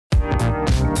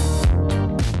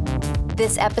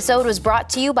This episode was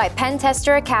brought to you by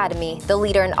Pentester Academy, the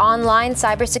leader in online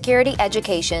cybersecurity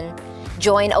education.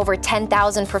 Join over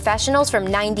 10,000 professionals from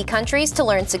 90 countries to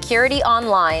learn security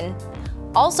online.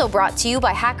 Also brought to you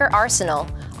by Hacker Arsenal,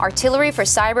 artillery for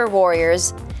cyber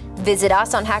warriors. Visit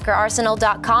us on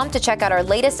hackerarsenal.com to check out our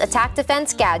latest attack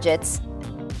defense gadgets.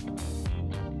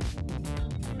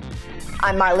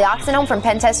 I'm Marley Oxenholm from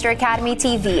Pentester Academy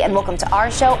TV, and welcome to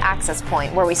our show, Access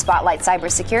Point, where we spotlight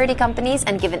cybersecurity companies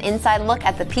and give an inside look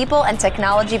at the people and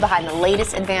technology behind the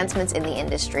latest advancements in the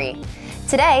industry.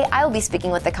 Today, I will be speaking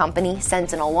with the company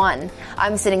SentinelOne.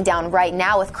 I'm sitting down right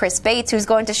now with Chris Bates, who's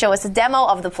going to show us a demo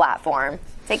of the platform.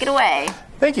 Take it away.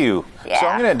 Thank you. Yeah. So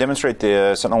I'm going to demonstrate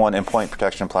the SentinelOne Endpoint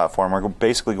Protection Platform. We're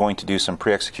basically going to do some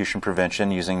pre-execution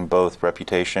prevention using both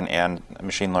reputation and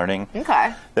machine learning.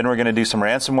 Okay. Then we're going to do some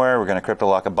ransomware. We're going to crypto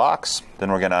lock a box.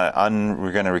 Then we're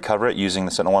going to recover it using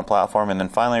the SentinelOne platform. And then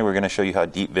finally, we're going to show you how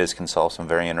DeepViz can solve some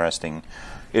very interesting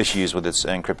issues with its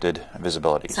encrypted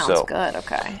visibility. Sounds good.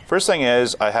 Okay. First thing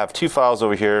is, I have two files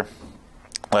over here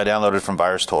that I downloaded from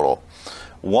VirusTotal.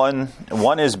 One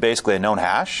is basically a known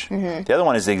hash. Mm-hmm. The other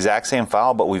one is the exact same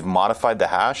file, but we've modified the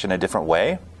hash in a different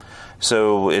way.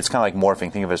 So it's kind of like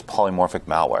morphing. Think of it as polymorphic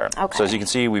malware. Okay. So as you can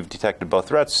see, we've detected both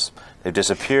threats. They've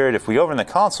disappeared. If we go over in the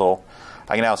console,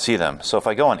 I can now see them. So if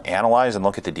I go and analyze and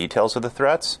look at the details of the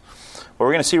threats, what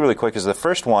we're going to see really quick is the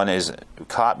first one is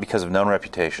caught because of known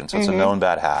reputation. So it's a known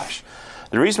bad hash.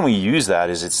 The reason we use that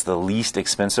is it's the least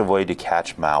expensive way to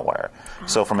catch malware. Okay.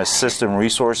 So from a system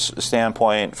resource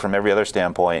standpoint, from every other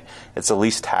standpoint, it's the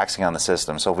least taxing on the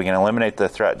system. So if we can eliminate the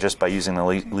threat just by using the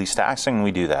least taxing,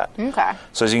 we do that. Okay.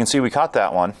 So as you can see, we caught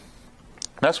that one.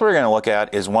 Next what we're going to look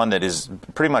at is one that is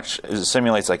pretty much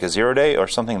simulates like a 0-day or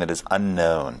something that is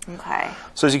unknown. Okay.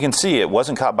 So as you can see, it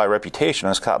wasn't caught by reputation.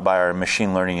 It was caught by our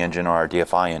machine learning engine or our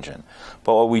DFI engine.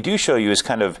 But what we do show you is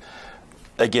kind of,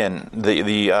 again,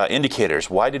 the indicators.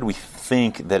 Why did we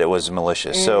think that it was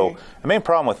malicious? So the main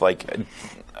problem with like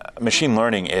machine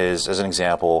learning is, as an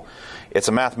example, it's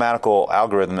a mathematical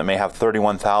algorithm that may have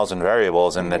 31,000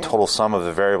 variables, and the total sum of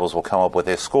the variables will come up with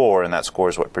a score, and that score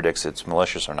is what predicts it's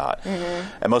malicious or not.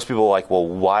 And most people are like, well,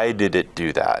 why did it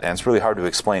do that? And it's really hard to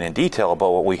explain in detail, but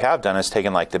what we have done is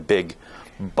taken like the big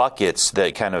buckets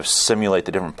that kind of simulate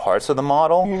the different parts of the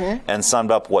model and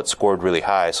summed up what scored really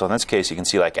high. So in this case, you can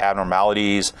see like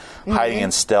abnormalities, hiding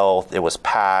in stealth, it was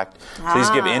packed. So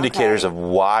these give indicators of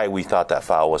why we thought that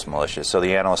file was malicious. So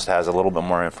the analyst has a little bit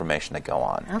more information to go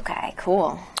on. Okay,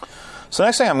 cool. So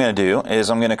next thing I'm going to do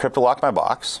is I'm going to crypto lock my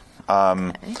box.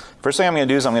 First thing I'm going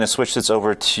to do is I'm going to switch this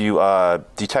over to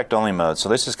detect only mode. So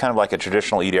this is kind of like a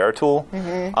traditional EDR tool.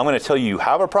 I'm going to tell you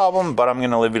have a problem, but I'm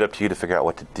going to leave it up to you to figure out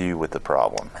what to do with the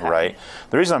problem, right?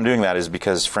 The reason I'm doing that is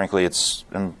because, frankly, it's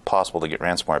impossible to get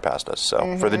ransomware past us.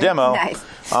 So for the demo,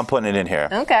 I'm putting it in here.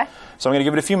 Okay. So I'm going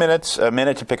to give it a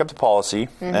minute to pick up the policy.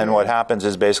 And what happens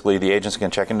is basically the agent's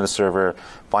going to check into the server,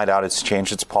 find out it's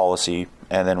changed its policy,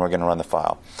 and then we're going to run the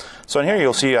file. So in here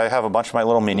you'll see I have a bunch of my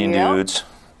little minion dudes.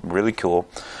 Really cool.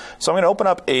 So I'm going to open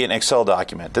up an Excel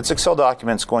document. This Excel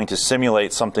document is going to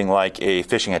simulate something like a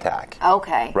phishing attack.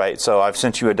 Okay. Right? So I've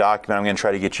sent you a document. I'm going to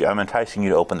try to get you, I'm enticing you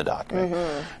to open the document.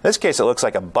 In this case, it looks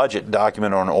like a budget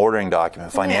document or an ordering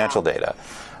document, financial data.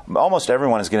 Almost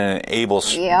everyone is going to enable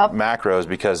macros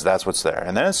because that's what's there.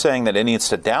 And then it's saying that it needs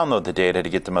to download the data to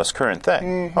get the most current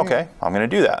thing. Okay, I'm going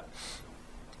to do that.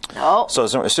 So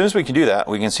as soon as we can do that,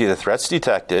 we can see the threats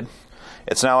detected.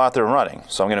 It's now out there running.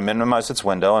 So I'm going to minimize its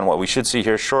window, and what we should see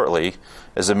here shortly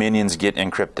is the minions get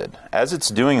encrypted. As it's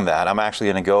doing that, I'm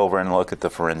actually going to go over and look at the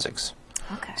forensics.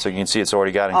 Okay. So you can see it's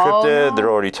already got encrypted, they're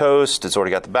already toast, it's already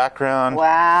got the background.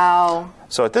 Wow.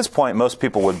 So at this point, most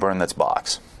people would burn this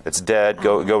box. It's dead,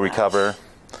 go recover,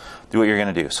 do what you're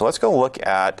going to do. So let's go look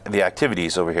at the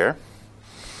activities over here.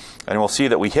 And we'll see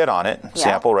that we hit on it,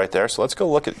 sample right there. So let's go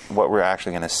look at what we're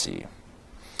actually going to see.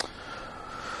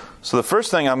 So the first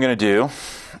thing I'm going to do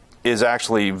is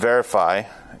actually verify,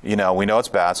 we know it's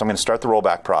bad, so I'm going to start the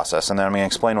rollback process, and then I'm going to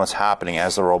explain what's happening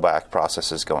as the rollback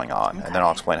process is going on, and then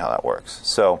I'll explain how that works.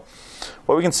 So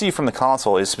what we can see from the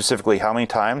console is specifically how many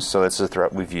times, so that's the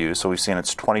threat we've used, so we've seen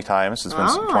it's 20 times, it's been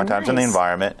 20 times in the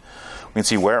environment. We can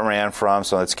see where it ran from,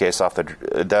 so in this case off the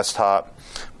desktop.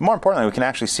 More importantly, we can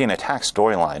actually see an attack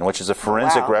storyline, which is a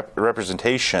forensic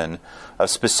representation of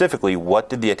specifically what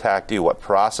did the attack do, what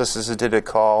processes did it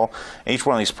call. And each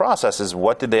one of these processes,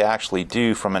 what did they actually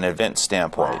do from an event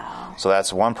standpoint. So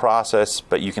that's one process,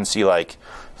 but you can see like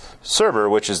server,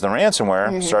 which is the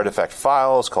ransomware, started to affect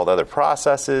files called other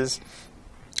processes.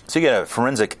 So you get a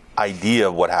forensic idea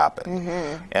of what happened.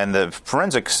 And the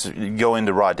forensics go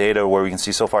into raw data where we can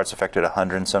see so far it's affected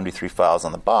 173 files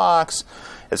on the box.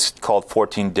 It's called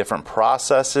 14 different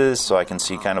processes, so I can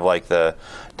see kind of like the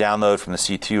download from the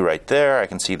C2 right there. I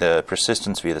can see the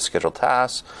persistence via the scheduled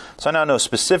tasks. So I now know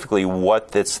specifically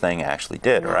what this thing actually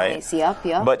did, right?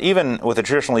 Yep. But even with a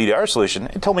traditional EDR solution,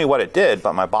 it told me what it did,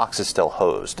 but my box is still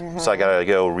hosed. So I got to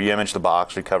go re-image the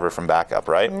box, recover from backup,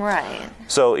 right? Right.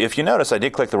 So if you notice, I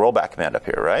did click the rollback command up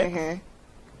here, right?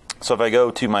 So if I go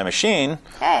to my machine,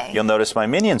 you'll notice my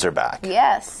minions are back.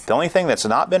 Yes. The only thing that's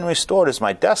not been restored is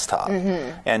my desktop.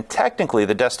 And technically,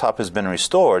 the desktop has been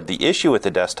restored. The issue with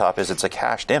the desktop is it's a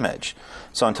cached image.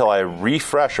 So until I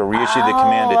refresh or reissue the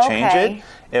command to change it,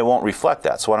 it won't reflect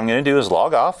that. So what I'm going to do is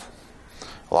log off,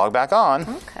 log back on.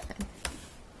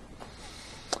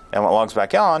 And when it logs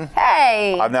back on,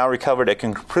 I've now recovered a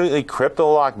completely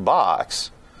crypto-locked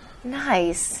box.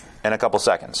 Nice. In a couple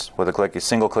seconds with a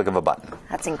single click of a button.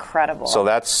 That's incredible. So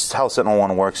that's how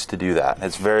SentinelOne works to do that.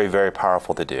 It's very, very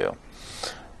powerful to do.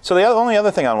 So the only other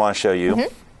thing I want to show you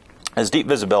is Deep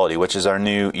Visibility, which is our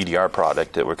new EDR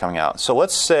product that we're coming out. So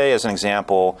let's say, as an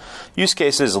example, use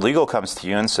cases, legal comes to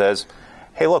you and says,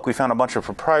 hey, look, we found a bunch of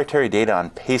proprietary data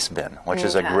on Pastebin, which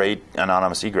is a great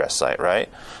anonymous egress site, right?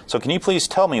 So can you please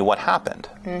tell me what happened?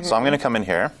 So I'm going to come in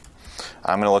here.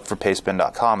 I'm going to look for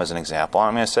pastebin.com as an example.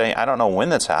 I'm going to say, I don't know when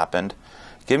that's happened.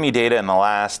 Give me data in the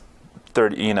last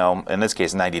 30, in this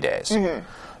case, 90 days.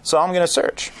 So I'm going to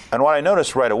search. And what I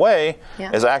notice right away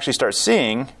is I actually start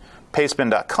seeing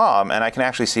pastebin.com, and I can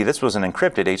actually see this was an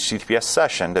encrypted HTTPS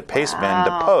session that Pastebin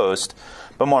to post.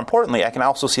 But more importantly, I can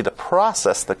also see the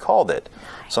process that called it.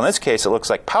 So in this case, it looks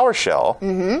like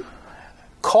PowerShell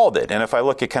called it. And if I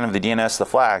look at kind of the DNS, the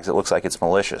flags, it looks like it's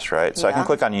malicious, right? So I can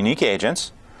click on Unique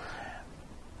Agents.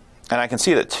 And I can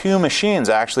see that 2 machines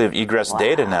actually have egress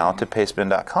data now to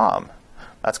pastebin.com.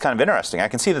 That's kind of interesting. I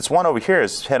can see this one over here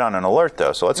is hit on an alert,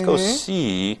 though. So let's go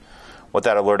see what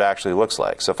that alert actually looks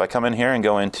like. So if I come in here and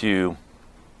go into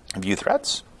View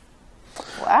Threats,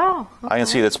 I can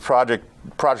see that's Project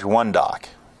 1 doc.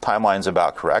 Timeline's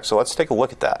about correct. So let's take a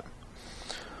look at that.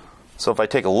 So if I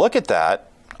take a look at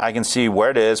that, I can see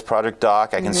where it is, Project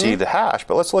Doc. I can see the hash.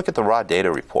 But let's look at the raw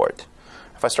data report.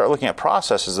 If I start looking at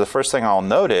processes, the first thing I'll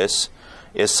notice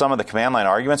is some of the command line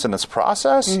arguments in this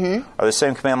process are the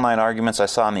same command line arguments I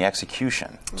saw in the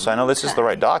execution. So I know this is the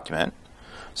right document.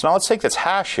 So now let's take this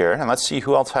hash here, and let's see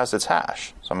who else has its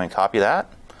hash. So I'm going to copy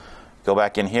that, go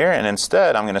back in here, and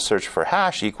instead I'm going to search for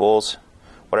hash equals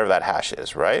whatever that hash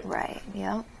is, right? Right,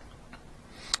 yeah.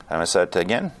 I'm going to set it to,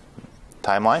 again,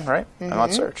 timeline, right? And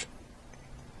let's search.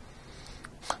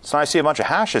 So now I see a bunch of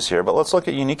hashes here, but let's look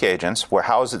at unique agents, where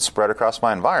how is it spread across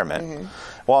my environment?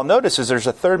 Well, I'll notice is there's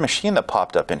a third machine that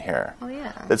popped up in here.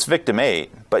 That's victim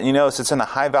 8, but you notice it's in the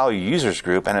high value users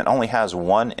group and it only has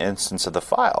 1 instance of the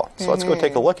file. So let's go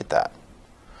take a look at that.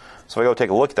 So if I go take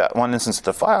a look at that 1 instance of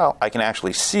the file, I can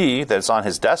actually see that it's on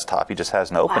his desktop. He just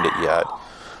hasn't opened it yet.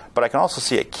 But I can also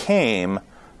see it came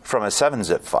from a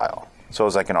 7-zip file. So it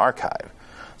was like an archive.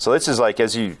 So this is like,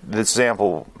 as this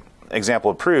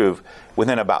example would prove,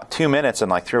 within about 2 minutes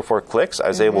and like 3 or 4 clicks, I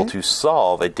was able to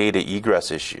solve a data egress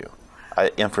issue,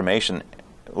 information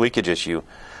leakage issue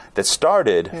that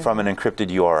started from an encrypted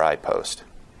URI post.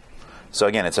 So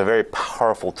again, it's a very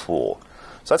powerful tool.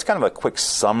 So that's kind of a quick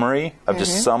summary of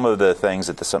just some of the things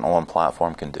that the SentinelOne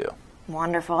platform can do.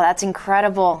 Wonderful. That's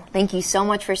incredible. Thank you so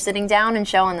much for sitting down and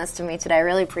showing this to me today. I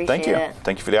really appreciate it.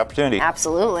 Thank you for the opportunity.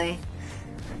 Absolutely.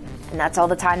 And that's all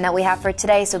the time that we have for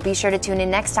today, so be sure to tune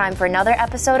in next time for another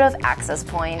episode of Access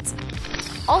Point.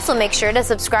 Also, make sure to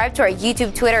subscribe to our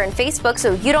YouTube, Twitter, and Facebook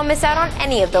so you don't miss out on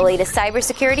any of the latest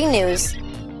cybersecurity news.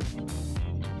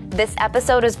 This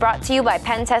episode is brought to you by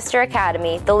Pentester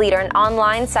Academy, the leader in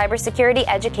online cybersecurity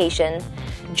education.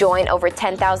 Join over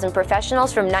 10,000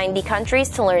 professionals from 90 countries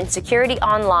to learn security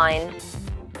online.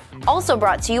 Also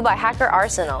brought to you by Hacker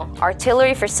Arsenal,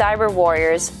 artillery for cyber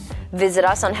warriors. Visit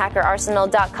us on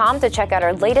hackerarsenal.com to check out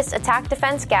our latest attack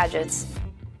defense gadgets.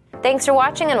 Thanks for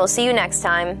watching, and we'll see you next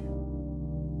time.